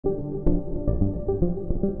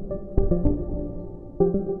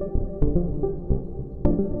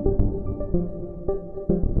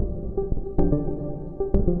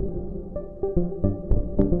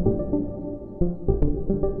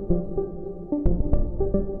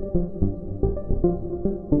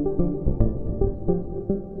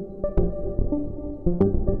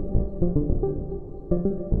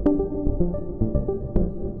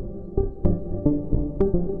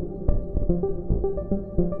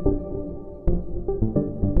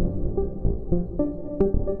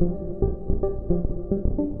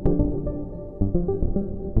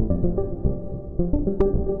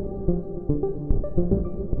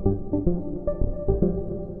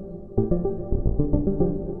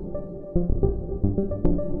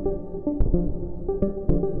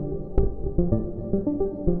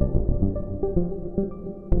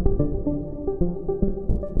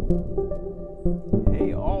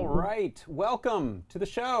welcome to the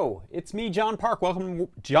show. It's me, John Park. Welcome to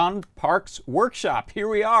John Park's Workshop. Here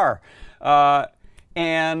we are.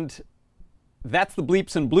 And that's the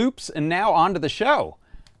bleeps and bloops, and now on to the show,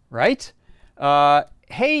 right?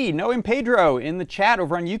 Hey, Noam Pedro in the chat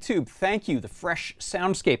over on YouTube. Thank you, the fresh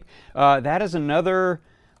soundscape. That is another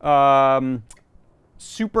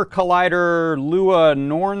Super Collider Lua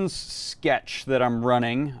Norns sketch that I'm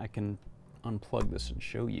running. I can unplug this and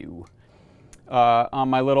show you. On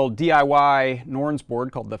my little DIY Norns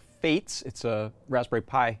board called the Fates. It's a Raspberry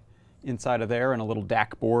Pi inside of there and a little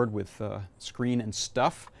DAC board with screen and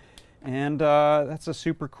stuff. And that's a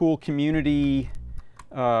super cool community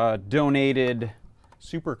donated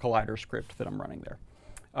Super Collider script that I'm running there.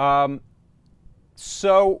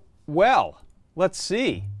 Well, let's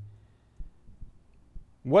see.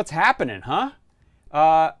 What's happening, huh?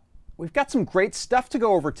 We've got some great stuff to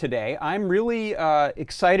go over today. I'm really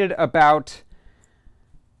excited about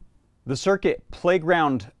the Circuit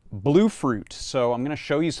Playground Bluefruit. So I'm going to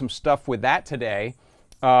show you some stuff with that today.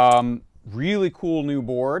 Really cool new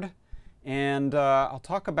board. And I'll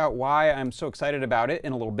talk about why I'm so excited about it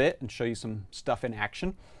in a little bit and show you some stuff in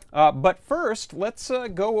action. But first, let's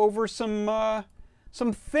go over some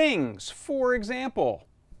things. For example,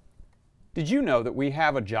 did you know that we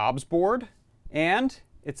have a jobs board? And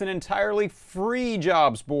it's an entirely free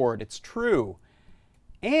jobs board. It's true.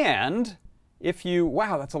 And if you,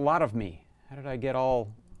 wow, that's a lot of me. How did I get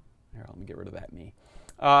all, here, let me get rid of that me.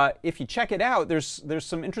 If you check it out, there's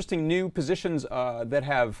some interesting new positions that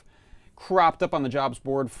have cropped up on the jobs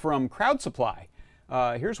board from Crowd Supply.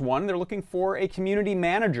 Here's one. They're looking for a community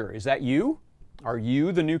manager. Is that you? Are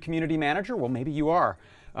you the new community manager? Well, maybe you are.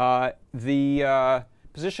 The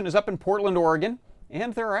position is up in Portland, Oregon,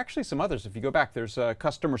 and there are actually some others. If you go back, there's a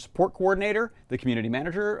customer support coordinator, the community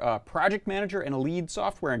manager, project manager, and a lead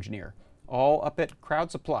software engineer, all up at Crowd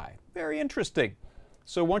Supply. Very interesting.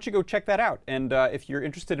 So why don't you go check that out? And if you're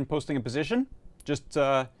interested in posting a position, just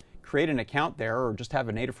create an account there or just have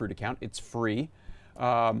a Adafruit account. It's free.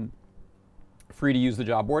 Free to use the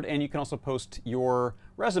job board. And you can also post your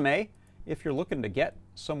resume if you're looking to get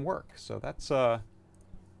some work. So that's the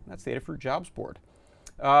Adafruit jobs board.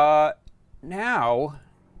 Now,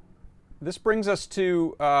 this brings us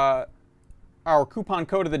to our coupon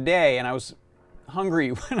code of the day, and I was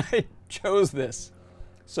hungry when I chose this.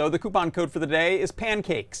 So the coupon code for the day is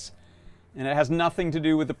pancakes, and it has nothing to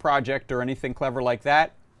do with the project or anything clever like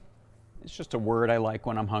that. It's just a word I like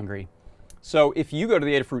when I'm hungry. So if you go to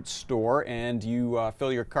the Adafruit store and you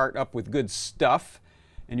fill your cart up with good stuff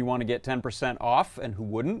and you want to get 10% off, and who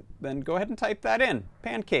wouldn't, then go ahead and type that in,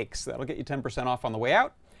 pancakes. That'll get you 10% off on the way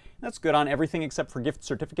out. That's good on everything except for gift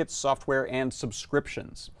certificates, software, and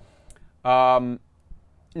subscriptions.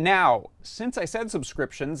 Now, since I said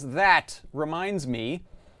subscriptions, that reminds me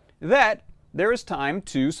that there is time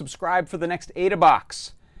to subscribe for the next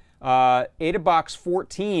AdaBox. AdaBox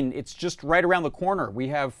 14, it's just right around the corner. We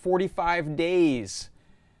have 45 days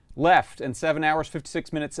left and 7 hours,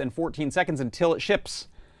 56 minutes, and 14 seconds until it ships.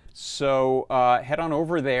 So head on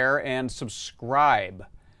over there and subscribe.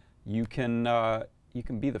 You can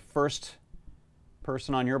be the first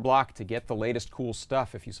person on your block to get the latest cool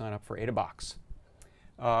stuff if you sign up for AdaBox.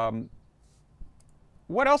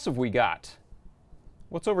 What else have we got?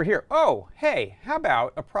 What's over here? Oh, hey, how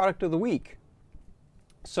about a product of the week?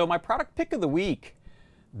 So my product pick of the week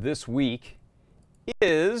this week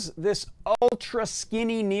is this ultra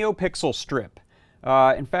skinny NeoPixel strip.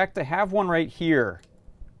 In fact, I have one right here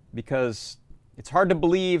because it's hard to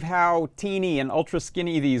believe how teeny and ultra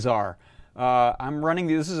skinny these are. I'm running,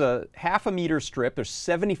 this is a 1/2 meter strip. There's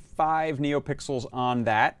 75 NeoPixels on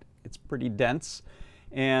that. It's pretty dense.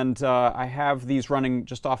 And I have these running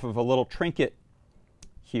just off of a little trinket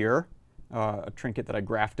here, a trinket that I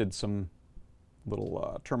grafted some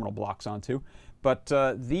little terminal blocks onto. But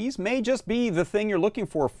these may just be the thing you're looking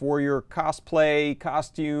for your cosplay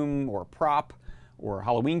costume or prop or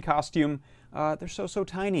Halloween costume. They're so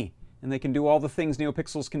tiny, and they can do all the things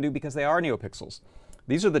NeoPixels can do because they are NeoPixels.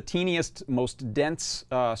 These are the teeniest, most dense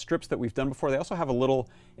strips that we've done before. They also have a little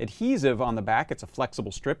adhesive on the back. It's a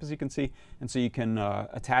flexible strip, as you can see, and so you can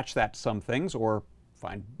attach that to some things or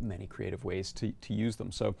find many creative ways to use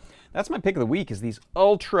them. So that's my pick of the week, is these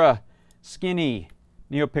ultra skinny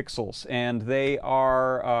NeoPixels, and they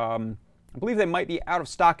are, I believe they might be out of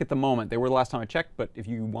stock at the moment. They were the last time I checked, but if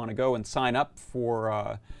you want to go and sign up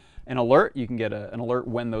for an alert, you can get an alert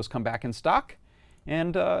when those come back in stock,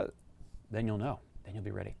 and then you'll know. Then you'll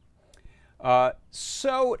be ready.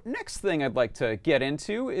 So next thing I'd like to get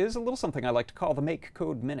into is a little something I like to call the Make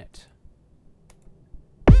Code Minute.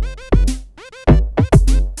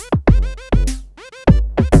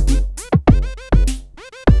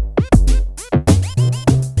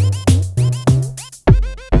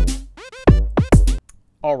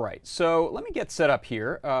 right, so let me get set up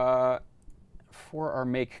here for our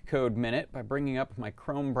Make Code Minute by bringing up my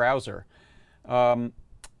Chrome browser.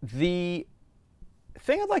 The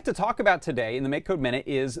thing I'd like to talk about today in the Make Code Minute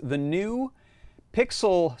is the new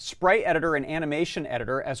Pixel sprite editor and animation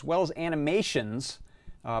editor, as well as animations,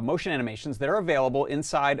 motion animations that are available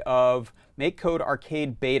inside of Make Code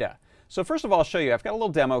Arcade Beta. So first of all, I'll show you. I've got a little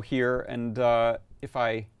demo here, and if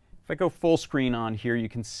I go full screen on here, you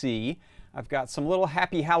can see I've got some little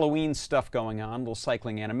Happy Halloween stuff going on, little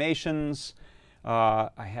cycling animations. I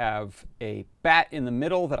have a bat in the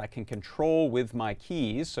middle that I can control with my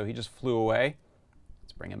keys, so he just flew away.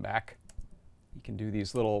 Let's bring him back. You can do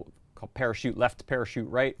these little, called parachute left, parachute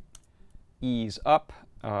right, ease up.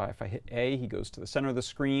 If I hit A, he goes to the center of the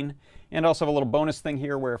screen. And also have a little bonus thing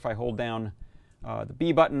here where if I hold down the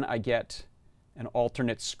B button, I get an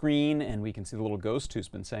alternate screen, and we can see the little ghost who's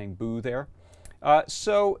been saying boo there.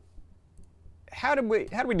 So how do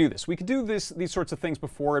we do this? We could do these sorts of things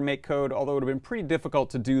before in Make Code, although it would have been pretty difficult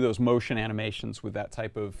to do those motion animations with that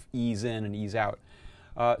type of ease in and ease out.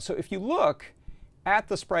 So if you look at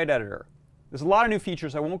the sprite editor, there's a lot of new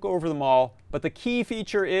features. I won't go over them all, but the key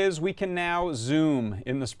feature is we can now zoom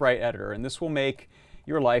in the sprite editor, and this will make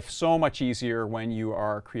your life so much easier when you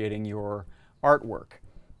are creating your artwork.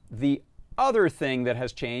 The other thing that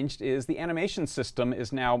has changed is the animation system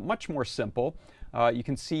is now much more simple. You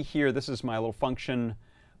can see here, this is my little function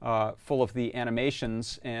full of the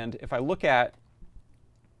animations, and if I look at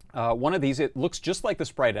one of these, it looks just like the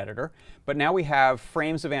sprite editor, but now we have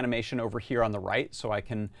frames of animation over here on the right, so I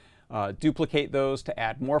can duplicate those to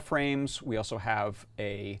add more frames. We also have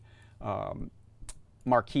a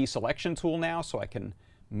marquee selection tool now, so I can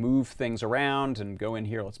move things around and go in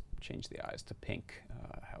here. Let's change the eyes to pink.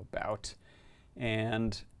 How about?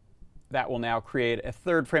 And that will now create a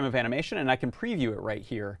third frame of animation, and I can preview it right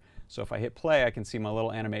here. So if I hit play, I can see my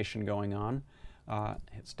little animation going on.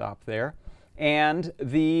 Hit stop there. And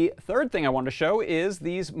the third thing I want to show is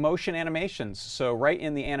these motion animations. So right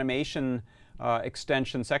in the animation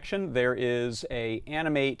extension section, there is a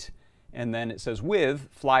animate, and then it says with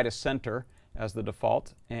fly to center as the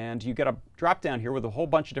default. And you get a drop down here with a whole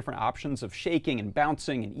bunch of different options of shaking and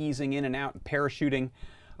bouncing and easing in and out and parachuting.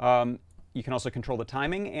 You can also control the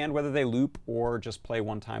timing and whether they loop or just play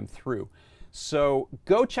one time through. So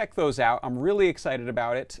go check those out. I'm really excited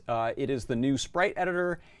about it. It is the new sprite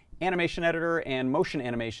editor, animation editor, and motion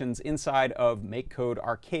animations inside of Make Code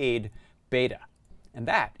Arcade Beta. And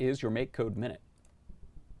that is your Make Code Minute.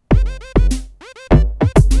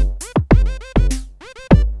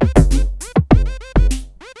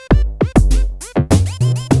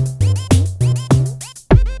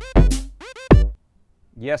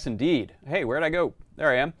 Yes, indeed. Hey, where'd I go?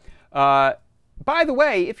 There I am. By the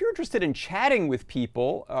way, if you're interested in chatting with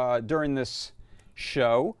people during this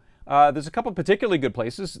show, there's a couple particularly good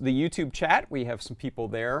places. The YouTube chat, we have some people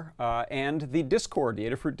there, and the Discord, the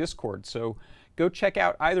Adafruit Discord. So go check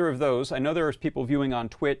out either of those. I know there's people viewing on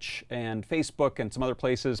Twitch and Facebook and some other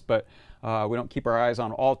places, but we don't keep our eyes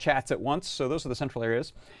on all chats at once, so those are the central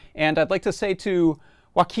areas. And I'd like to say to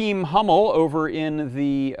Joachim Hummel over in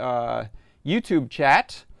the YouTube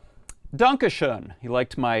chat, Dankeschön. He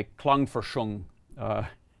liked my Klangforschung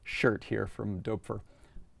shirt here from Doepfer.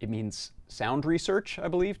 It means sound research, I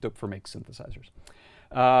believe. Doepfer makes synthesizers.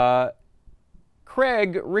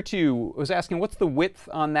 Craig Ritu was asking, what's the width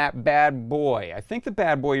on that bad boy? I think the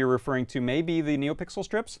bad boy you're referring to may be the NeoPixel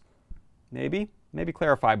strips. Maybe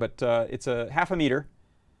clarify, but it's a 0.5 meter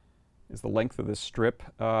is the length of this strip.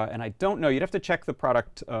 And I don't know, you'd have to check the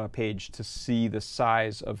product page to see the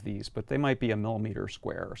size of these, but they might be 1 millimeter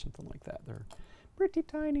square or something like that. They're pretty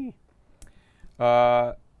tiny.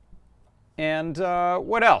 And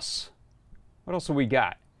what else? What else have we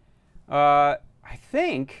got? I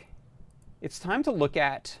think it's time to look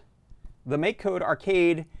at the Make Code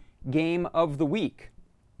Arcade Game of the Week.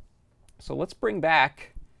 So let's bring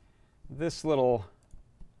back this little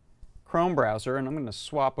Chrome browser, and I'm going to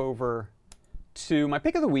swap over to my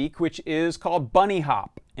pick of the week, which is called Bunny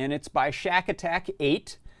Hop, and it's by Shack Attack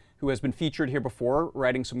 8, who has been featured here before,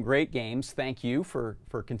 writing some great games. Thank you for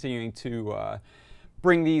continuing to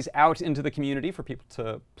bring these out into the community for people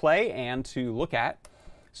to play and to look at.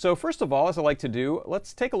 So first of all, as I like to do,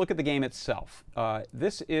 let's take a look at the game itself.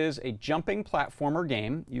 This is a jumping platformer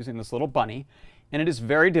game using this little bunny, and it is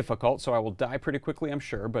very difficult, so I will die pretty quickly, I'm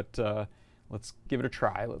sure, but let's give it a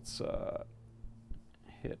try. Let's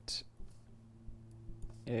hit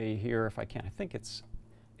A here if I can. I think it's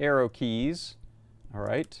arrow keys. All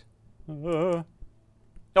right.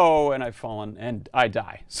 Oh, and I've fallen and I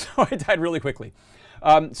die. So I died really quickly.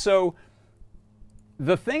 So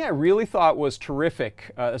The thing I really thought was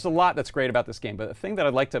terrific, there's a lot that's great about this game, but the thing that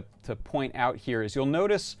I'd like to point out here is you'll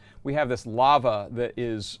notice we have this lava that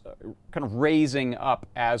is kind of raising up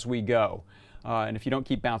as we go. And if you don't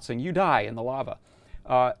keep bouncing, you die in the lava.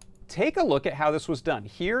 Take a look at how this was done.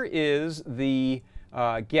 Here is the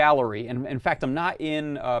gallery, and in fact, I'm not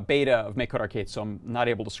in beta of MakeCode Arcade, so I'm not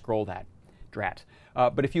able to scroll that, drat.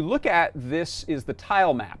 But if you look at this is the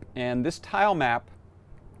tile map, and this tile map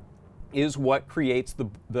is what creates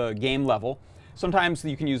the game level. Sometimes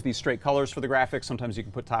you can use these straight colors for the graphics, sometimes you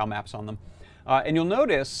can put tile maps on them. And you'll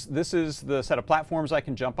notice this is the set of platforms I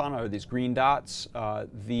can jump on, are these green dots.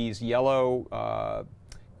 These yellow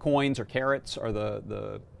coins or carrots are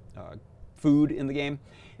the food in the game.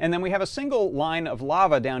 And then we have a single line of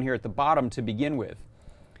lava down here at the bottom to begin with.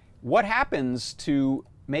 What happens to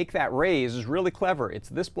make that raise is really clever. It's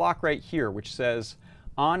this block right here, which says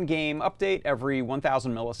on game update every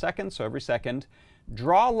 1,000 milliseconds, so every second.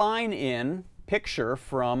 Draw line in picture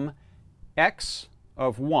from x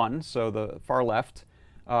of 1, so the far left,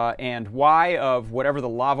 and y of whatever the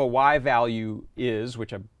lava y value is,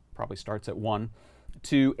 which probably starts at 1,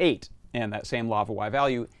 to 8, and that same lava y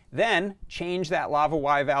value. Then change that lava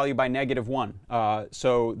y value by -1.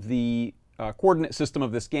 So the coordinate system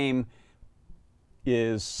of this game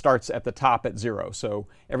starts at the top at 0. So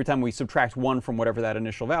every time we subtract 1 from whatever that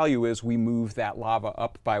initial value is, we move that lava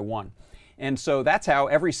up by 1. And so that's how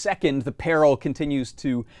every second the peril continues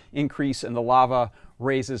to increase and the lava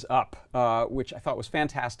raises up, which I thought was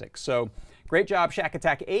fantastic. So great job, Shack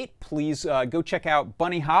Attack 8. Please go check out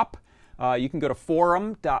Bunny Hop. You can go to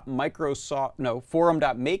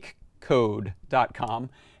forum.makecode.com,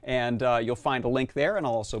 and you'll find a link there, and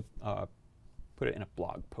I'll also put it in a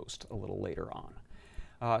blog post a little later on.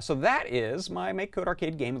 So that is my MakeCode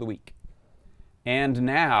Arcade Game of the Week. And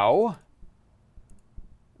now,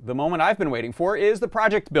 the moment I've been waiting for is the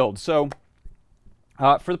project build. So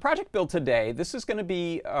for the project build today, this is going to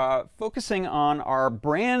be focusing on our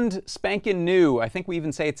brand spanking new, I think we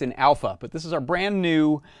even say it's in alpha, but this is our brand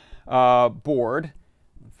new board.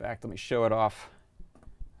 In fact, let me show it off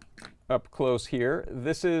up close here.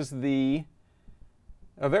 This is a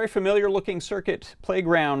very familiar looking Circuit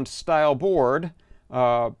Playground style board.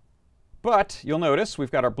 But you'll notice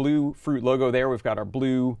we've got our blue fruit logo there, we've got our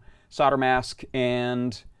blue solder mask,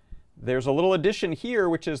 and there's a little addition here,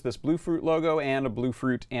 which is this blue fruit logo and a blue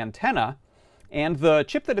fruit antenna. And the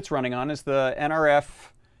chip that it's running on is the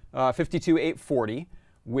NRF 52840,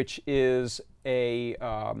 which is a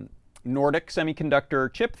Nordic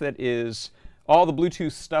semiconductor chip that is all the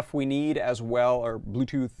Bluetooth stuff we need as well, or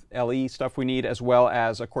Bluetooth LE stuff we need, as well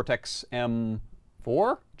as a Cortex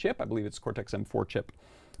M4 chip. I believe it's Cortex M4 chip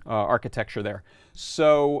architecture there.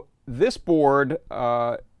 So this board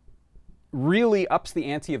really ups the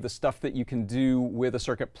ante of the stuff that you can do with a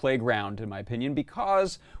Circuit Playground, in my opinion,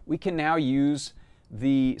 because we can now use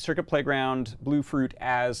the Circuit Playground Bluefruit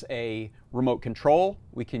as a remote control.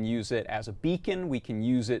 We can use it as a beacon. We can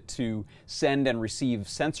use it to send and receive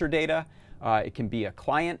sensor data. It can be a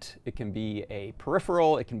client. It can be a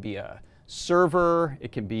peripheral. It can be a server.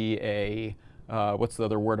 It can be a what's the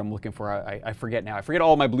other word I'm looking for? I forget now. I forget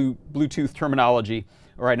all my Bluetooth terminology,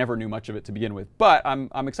 or I never knew much of it to begin with. But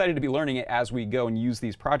I'm excited to be learning it as we go and use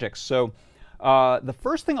these projects. So the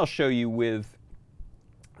first thing I'll show you with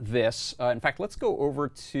this, in fact, let's go over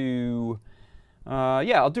to,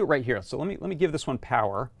 yeah, I'll do it right here. So let me give this one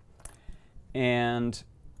power. And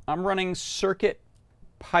I'm running Circuit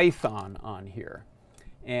Python on here.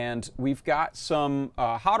 And we've got some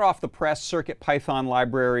hot off the press Circuit Python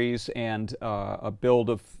libraries and a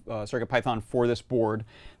build of Circuit Python for this board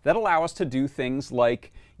that allow us to do things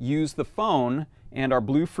like use the phone and our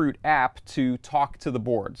Bluefruit app to talk to the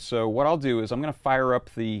board. So what I'll do is I'm going to fire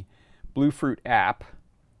up the Bluefruit app,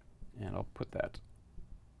 and I'll put that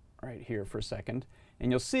right here for a second.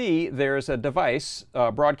 And you'll see there's a device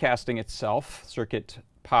broadcasting itself, Circuit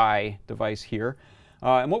Pi device here.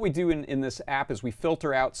 And what we do in this app is we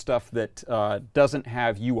filter out stuff that doesn't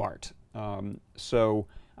have UART. So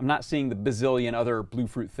I'm not seeing the bazillion other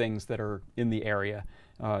Bluefruit things that are in the area,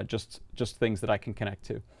 just things that I can connect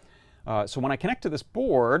to. So when I connect to this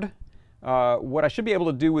board, what I should be able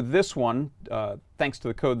to do with this one, thanks to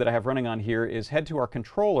the code that I have running on here, is head to our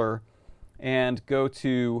controller and go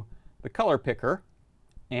to the color picker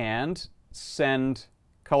and send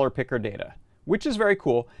color picker data, which is very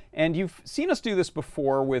cool. And you've seen us do this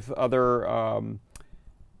before with other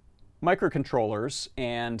microcontrollers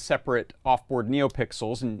and separate off-board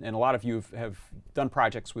NeoPixels, and a lot of you have done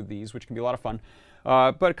projects with these, which can be a lot of fun.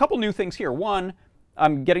 But a couple new things here. One,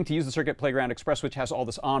 I'm getting to use the Circuit Playground Express, which has all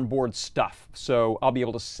this onboard stuff. So I'll be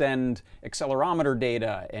able to send accelerometer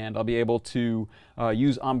data, and I'll be able to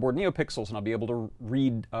use onboard NeoPixels, and I'll be able to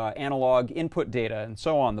read analog input data, and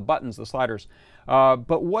so on, the buttons, the sliders.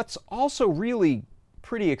 But what's also really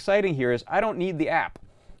pretty exciting here is I don't need the app.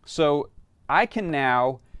 So I can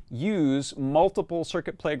now use multiple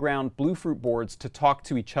Circuit Playground Bluefruit boards to talk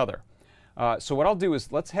to each other. So what I'll do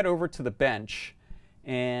is let's head over to the bench,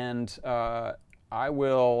 and I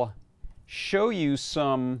will show you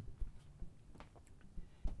some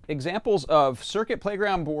examples of Circuit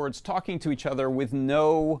Playground boards talking to each other with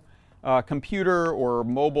no computer or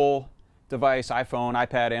mobile device, iPhone,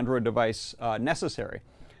 iPad, Android device necessary.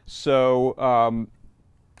 So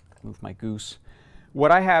move my goose.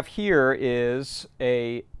 What I have here is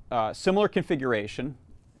a similar configuration.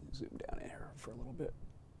 Zoom down here for a little bit.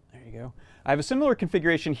 There you go. I have a similar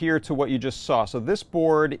configuration here to what you just saw. So this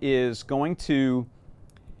board is going to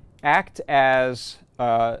act as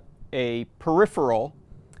a peripheral,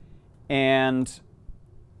 and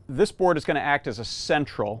this board is going to act as a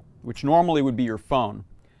central, which normally would be your phone.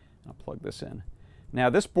 I'll plug this in. Now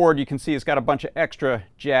this board, you can see, has got a bunch of extra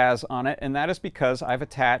jazz on it, and that is because I've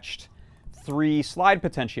attached 3 slide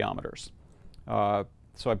potentiometers.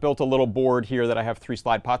 So I built a little board here that I have 3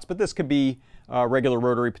 slide pots, but this could be regular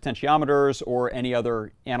rotary potentiometers or any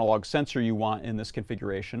other analog sensor you want in this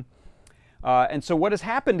configuration. And so what has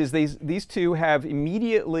happened is these two have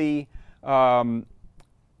immediately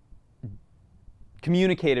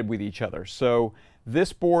communicated with each other. So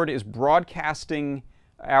this board is broadcasting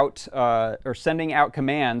out or sending out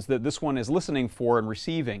commands that this one is listening for and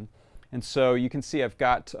receiving. And so you can see I've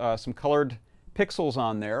got some colored pixels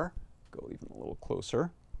on there. Go even a little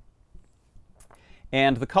closer.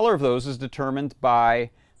 And the color of those is determined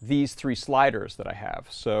by these 3 sliders that I have.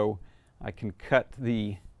 So I can cut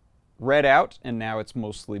the red out, and now it's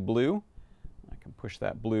mostly blue. I can push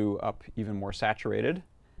that blue up even more saturated.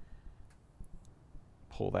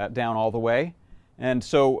 Pull that down all the way. And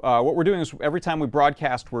so what we're doing is every time we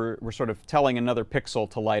broadcast, we're sort of telling another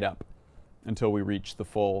pixel to light up until we reach the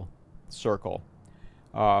full circle.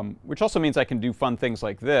 Which also means I can do fun things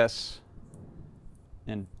like this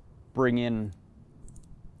and bring in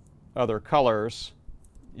other colors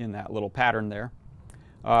in that little pattern there.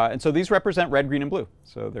 And so these represent red, green, and blue.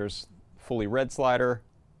 So there's fully red slider,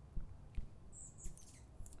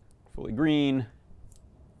 fully green,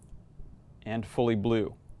 and fully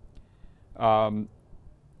blue. And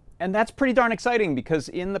that's pretty darn exciting, because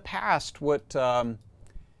in the past what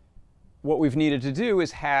we've needed to do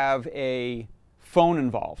is have a phone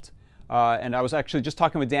involved. And I was actually just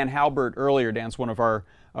talking with Dan Halbert earlier. Dan's one of our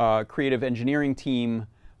creative engineering team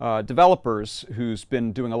developers who's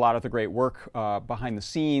been doing a lot of the great work behind the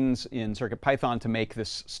scenes in CircuitPython to make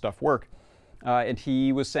this stuff work. And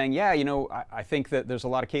he was saying, yeah, you know, I think that there's a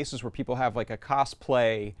lot of cases where people have like a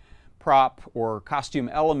cosplay prop or costume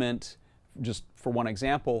element, just for one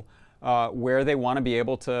example, where they want to be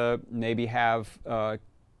able to maybe have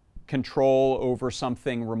control over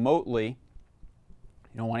something remotely.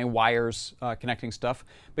 You don't want any wires connecting stuff,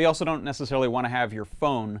 but you also don't necessarily want to have your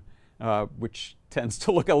phone, which tends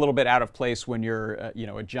to look a little bit out of place when you're, you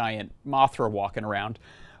know, a giant Mothra walking around.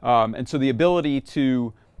 And so the ability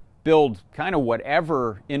to build kind of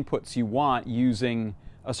whatever inputs you want using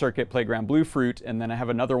a Circuit Playground Bluefruit, and then I have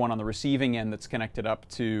another one on the receiving end that's connected up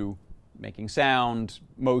to making sound,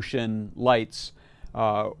 motion, lights,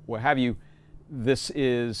 what have you. This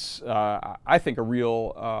is, I think, a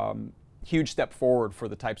real huge step forward for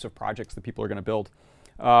the types of projects that people are going to build.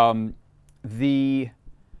 The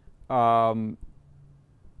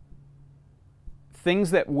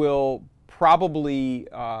things that will probably,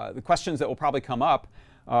 the questions that will probably come up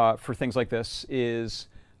for things like this is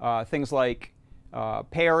things like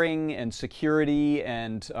pairing and security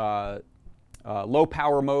and low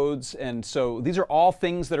power modes. And so these are all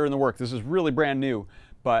things that are in the work. This is really brand new.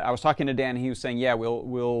 But I was talking to Dan, and he was saying, yeah,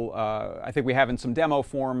 I think we have in some demo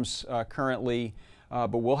forms currently,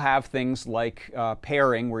 but we'll have things like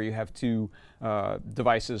pairing, where you have 2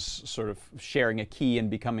 devices sort of sharing a key and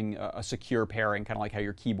becoming a secure pairing, kind of like how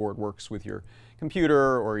your keyboard works with your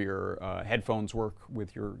computer, or your headphones work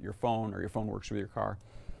with your phone, or your phone works with your car.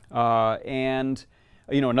 And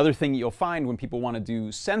you know, another thing you'll find when people want to do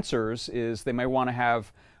sensors is they might want to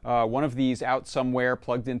have one of these out somewhere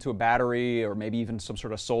plugged into a battery, or maybe even some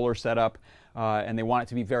sort of solar setup, and they want it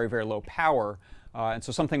to be very, very low power. And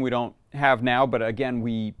so something we don't have now, but again,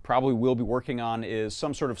 we probably will be working on, is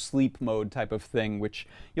some sort of sleep mode type of thing, which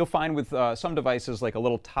you'll find with some devices, like a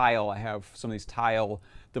little tile. I have some of these tile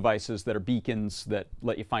devices that are beacons that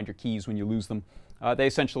let you find your keys when you lose them. They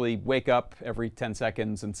essentially wake up every 10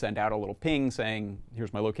 seconds and send out a little ping saying,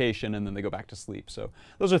 here's my location, and then they go back to sleep. So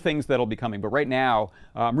those are things that'll be coming. But right now,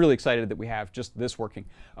 I'm really excited that we have just this working.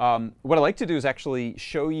 What I'd like to do is actually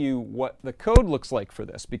show you what the code looks like for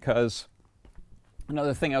this, because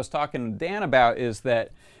another thing I was talking to Dan about is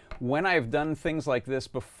that when I've done things like this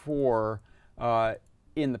before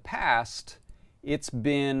in the past, it's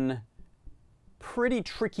been pretty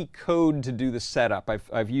tricky code to do the setup.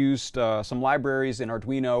 I've used some libraries in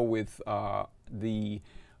Arduino with the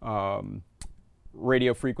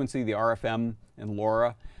radio frequency, the RFM and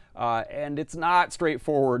LoRa, and it's not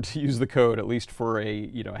straightforward to use the code, at least for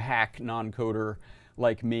a hack non-coder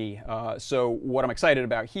like me. So what I'm excited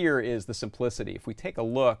about here is the simplicity. If we take a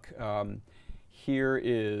look, here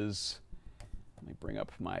is, let me bring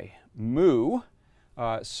up my Moo.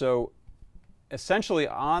 So essentially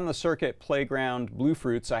on the Circuit Playground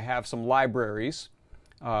Bluefruits, I have some libraries,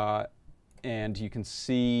 and you can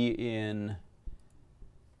see in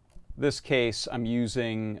this case I'm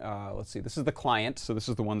using, let's see, this is the client, so this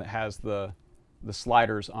is the one that has the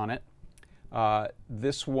sliders on it.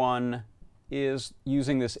 This one is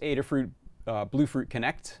using this Adafruit Bluefruit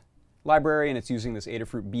Connect library, and it's using this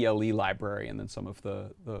Adafruit BLE library and then some of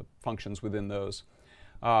the functions within those.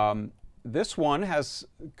 This one has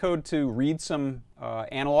code to read some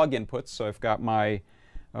analog inputs, so I've got my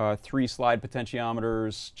 3 slide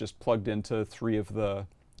potentiometers just plugged into 3 of the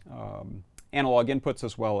analog inputs,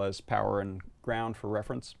 as well as power and ground for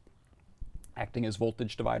reference, acting as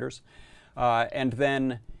voltage dividers. And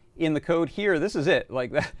then in the code here, this is it.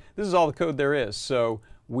 Like this is all the code there is. So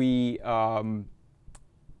we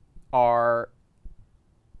are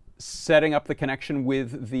setting up the connection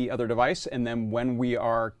with the other device, and then when we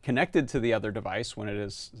are connected to the other device, when it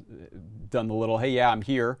has done the little, hey, yeah, I'm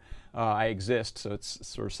here, I exist, so it's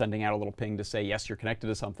sort of sending out a little ping to say, yes, you're connected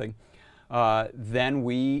to something, then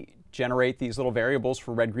we generate these little variables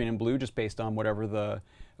for red, green, and blue just based on whatever the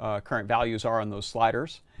current values are on those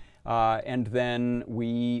sliders. And then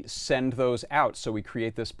we send those out. So we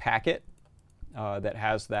create this packet that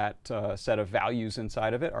has that set of values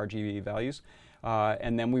inside of it, RGB values.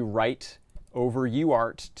 And then we write over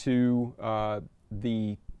UART to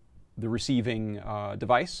the receiving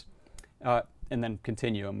device, and then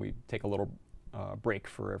continue, and we take a little break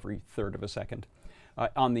for every third of a second.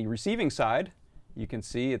 On the receiving side, you can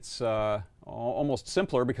see it's almost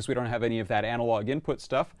simpler because we don't have any of that analog input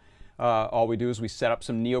stuff. All we do is we set up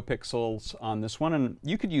some NeoPixels on this one, and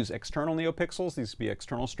you could use external NeoPixels. These would be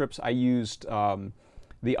external strips. I used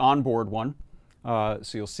the onboard one. So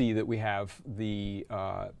you'll see that we have the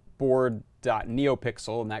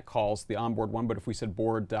board.neopixel, and that calls the onboard one. But if we said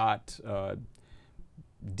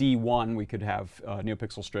board.d1, we could have a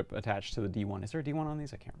NeoPixel strip attached to the D1. Is there a D1 on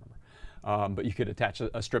these? I can't remember. But you could attach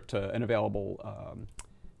a strip to an available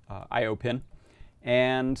I/O pin.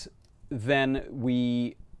 And then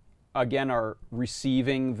we, again, are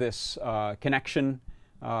receiving this connection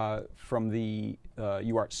from the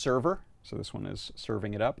UART server. So this one is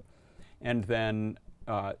serving it up. And then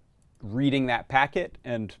reading that packet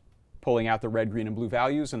and pulling out the red, green, and blue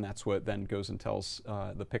values, and that's what then goes and tells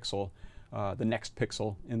the pixel, the next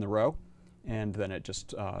pixel in the row. And then it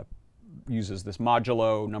just uses this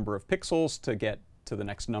modulo number of pixels to get to the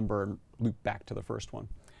next number and loop back to the first one.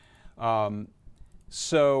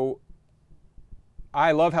 So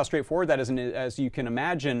I love how straightforward that is, and as you can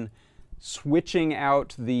imagine, switching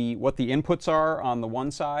out what the inputs are on the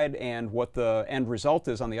one side and what the end result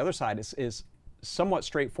is on the other side is somewhat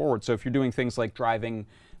straightforward. So if you're doing things like driving,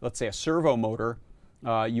 let's say, a servo motor,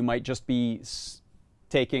 you might just be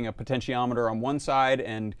taking a potentiometer on one side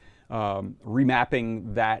and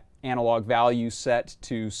remapping that analog value set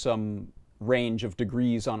to some range of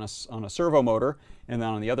degrees on a servo motor, and then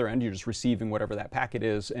on the other end you're just receiving whatever that packet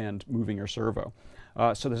is and moving your servo.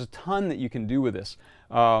 So there's a ton that you can do with this.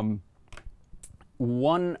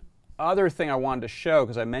 One other thing I wanted to show,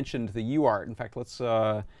 because I mentioned the UART. In fact, we'll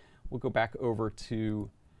go back over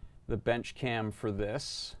to the bench cam for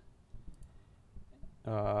this.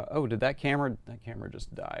 Oh, did that camera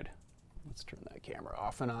just died. Let's turn that camera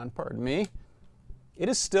off and on, pardon me. It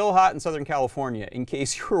is still hot in Southern California, in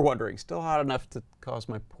case you were wondering. Still hot enough to cause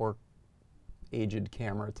my poor aged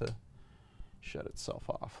camera to shut itself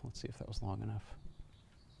off. Let's see if that was long enough.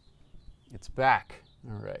 It's back.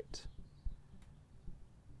 All right.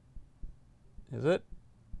 Is it?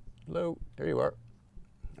 Hello? There you are.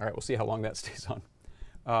 All right, we'll see how long that stays on.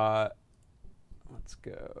 Let's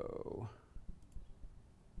go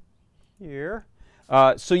here.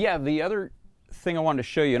 So yeah, the other thing I wanted to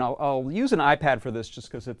show you, and I'll use an iPad for this just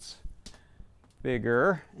because it's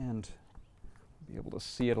bigger and be able to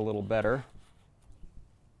see it a little better.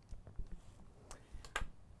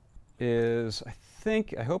 is,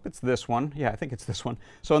 I hope it's this one. Yeah, I think it's this one.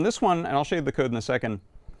 So on this one, and I'll show you the code in a second,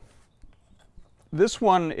 this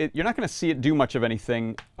one, you're not going to see it do much of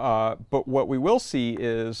anything, but what we will see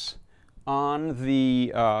is on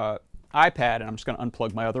the iPad, and I'm just going to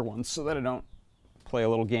unplug my other ones so that I don't play a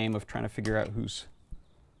little game of trying to figure out who's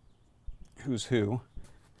who.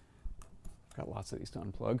 Got lots of these to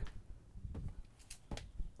unplug.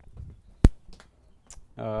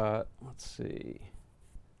 Let's see.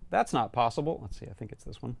 That's not possible. Let's see, I think it's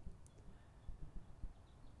this one.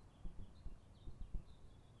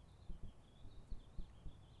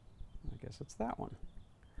 I guess it's that one.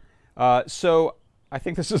 So I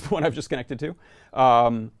think this is the one I've just connected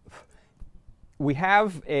to. We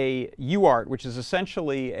have a UART, which is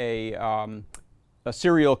essentially a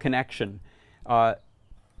serial connection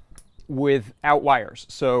without wires.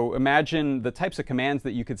 So imagine the types of commands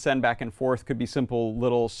that you could send back and forth could be simple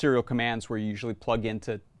little serial commands where you usually plug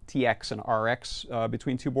into TX and RX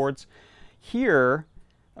between two boards. Here,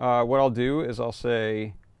 what I'll do is I'll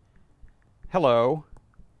say hello,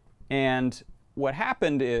 and what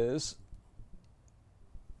happened is,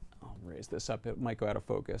 I'll raise this up, it might go out of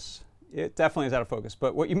focus. It definitely is out of focus,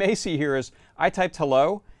 but what you may see here is I typed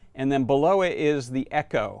hello, and then below it is the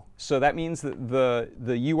echo. So that means that the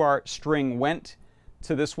UART string went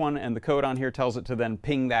to this one, and the code on here tells it to then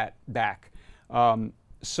ping that back.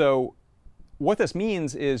 So what this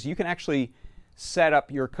means is you can actually set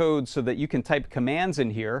up your code so that you can type commands in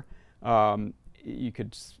here. You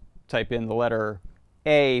could type in the letter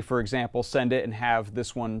A, for example, send it, and have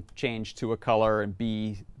this one change to a color, and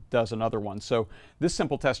B does another one. So this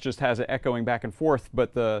simple test just has it echoing back and forth,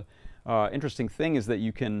 but the interesting thing is that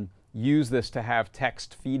you can use this to have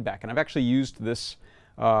text feedback. And I've actually used this,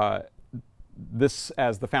 this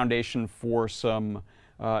as the foundation for some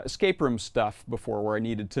escape room stuff before, where I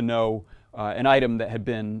needed to know an item that had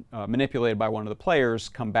been manipulated by one of the players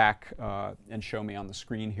come back and show me on the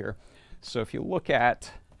screen here. So if you look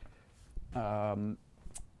at, I'll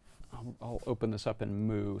open this up in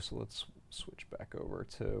Moo, so let's switch back over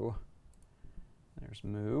to, there's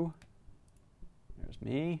Moo, there's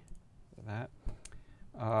me,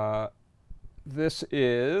 that. This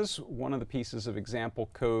is one of the pieces of example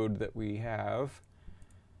code that we have,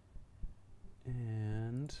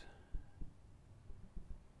 and the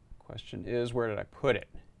question is, where did I put it?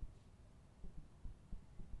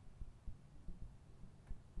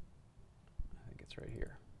 I think it's right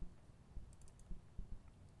here.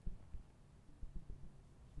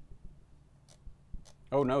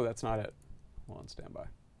 Oh no, that's not it. Hold on, stand by.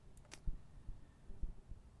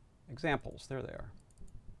 Examples, there they are.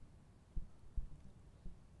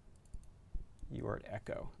 UART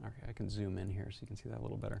echo. Okay, I can zoom in here so you can see that a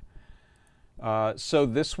little better. So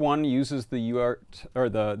this one uses the UART, or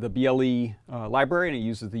the BLE library, and it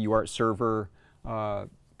uses the UART server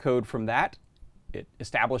code from that. It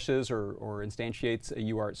establishes or instantiates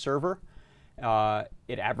a UART server.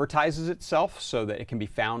 It advertises itself so that it can be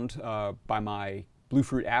found by my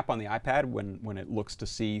Bluefruit app on the iPad when it looks to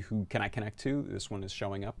see who can I connect to. This one is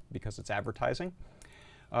showing up because it's advertising.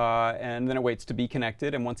 And then it waits to be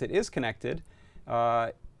connected, and once it is connected,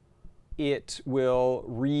 it will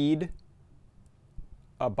read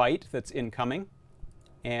a byte that's incoming,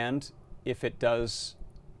 and if it does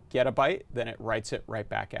get a byte, then it writes it right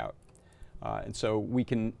back out. And so we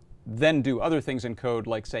can then do other things in code,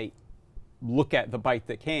 like say, look at the byte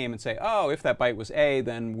that came and say, oh, if that byte was A,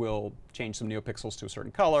 then we'll change some neopixels to a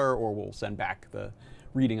certain color, or we'll send back the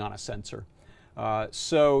reading on a sensor.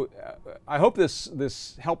 So I hope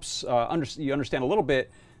this helps you understand a little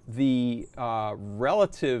bit the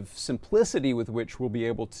relative simplicity with which we'll be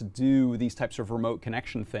able to do these types of remote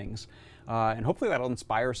connection things. And hopefully that'll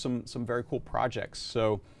inspire some very cool projects.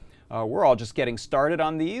 So we're all just getting started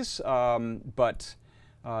on these, but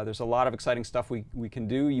there's a lot of exciting stuff we can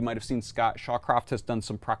do. You might have seen Scott Shawcroft has done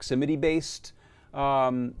some proximity-based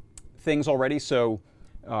things already. So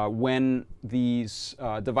when these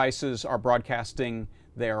devices are broadcasting,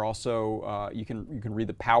 they are also, you can read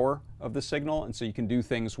the power of the signal, and so you can do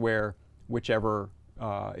things where whichever,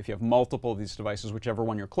 if you have multiple of these devices, whichever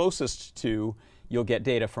one you're closest to, you'll get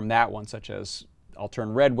data from that one, such as I'll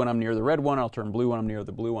turn red when I'm near the red one, I'll turn blue when I'm near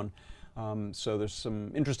the blue one. So there's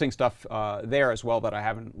some interesting stuff there as well that I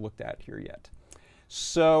haven't looked at here yet.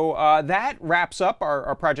 So that wraps up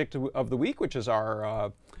our project of the week, which is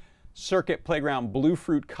our Circuit Playground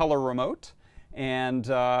Bluefruit Color Remote. And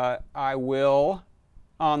I will,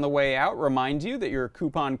 on the way out, remind you that your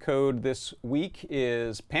coupon code this week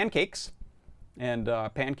is pancakes. And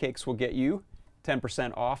pancakes will get you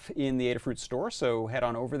 10% off in the Adafruit store. So head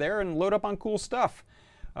on over there and load up on cool stuff.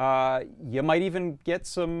 You might even get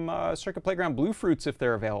some Circuit Playground Blue Fruits if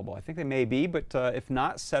they're available. I think they may be, but if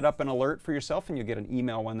not, set up an alert for yourself and you'll get an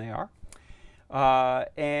email when they are.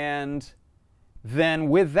 And then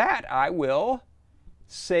with that, I will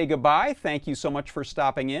say goodbye. Thank you so much for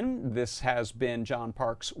stopping in. This has been John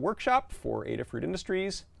Park's workshop for Adafruit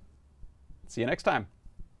Industries. See you next time.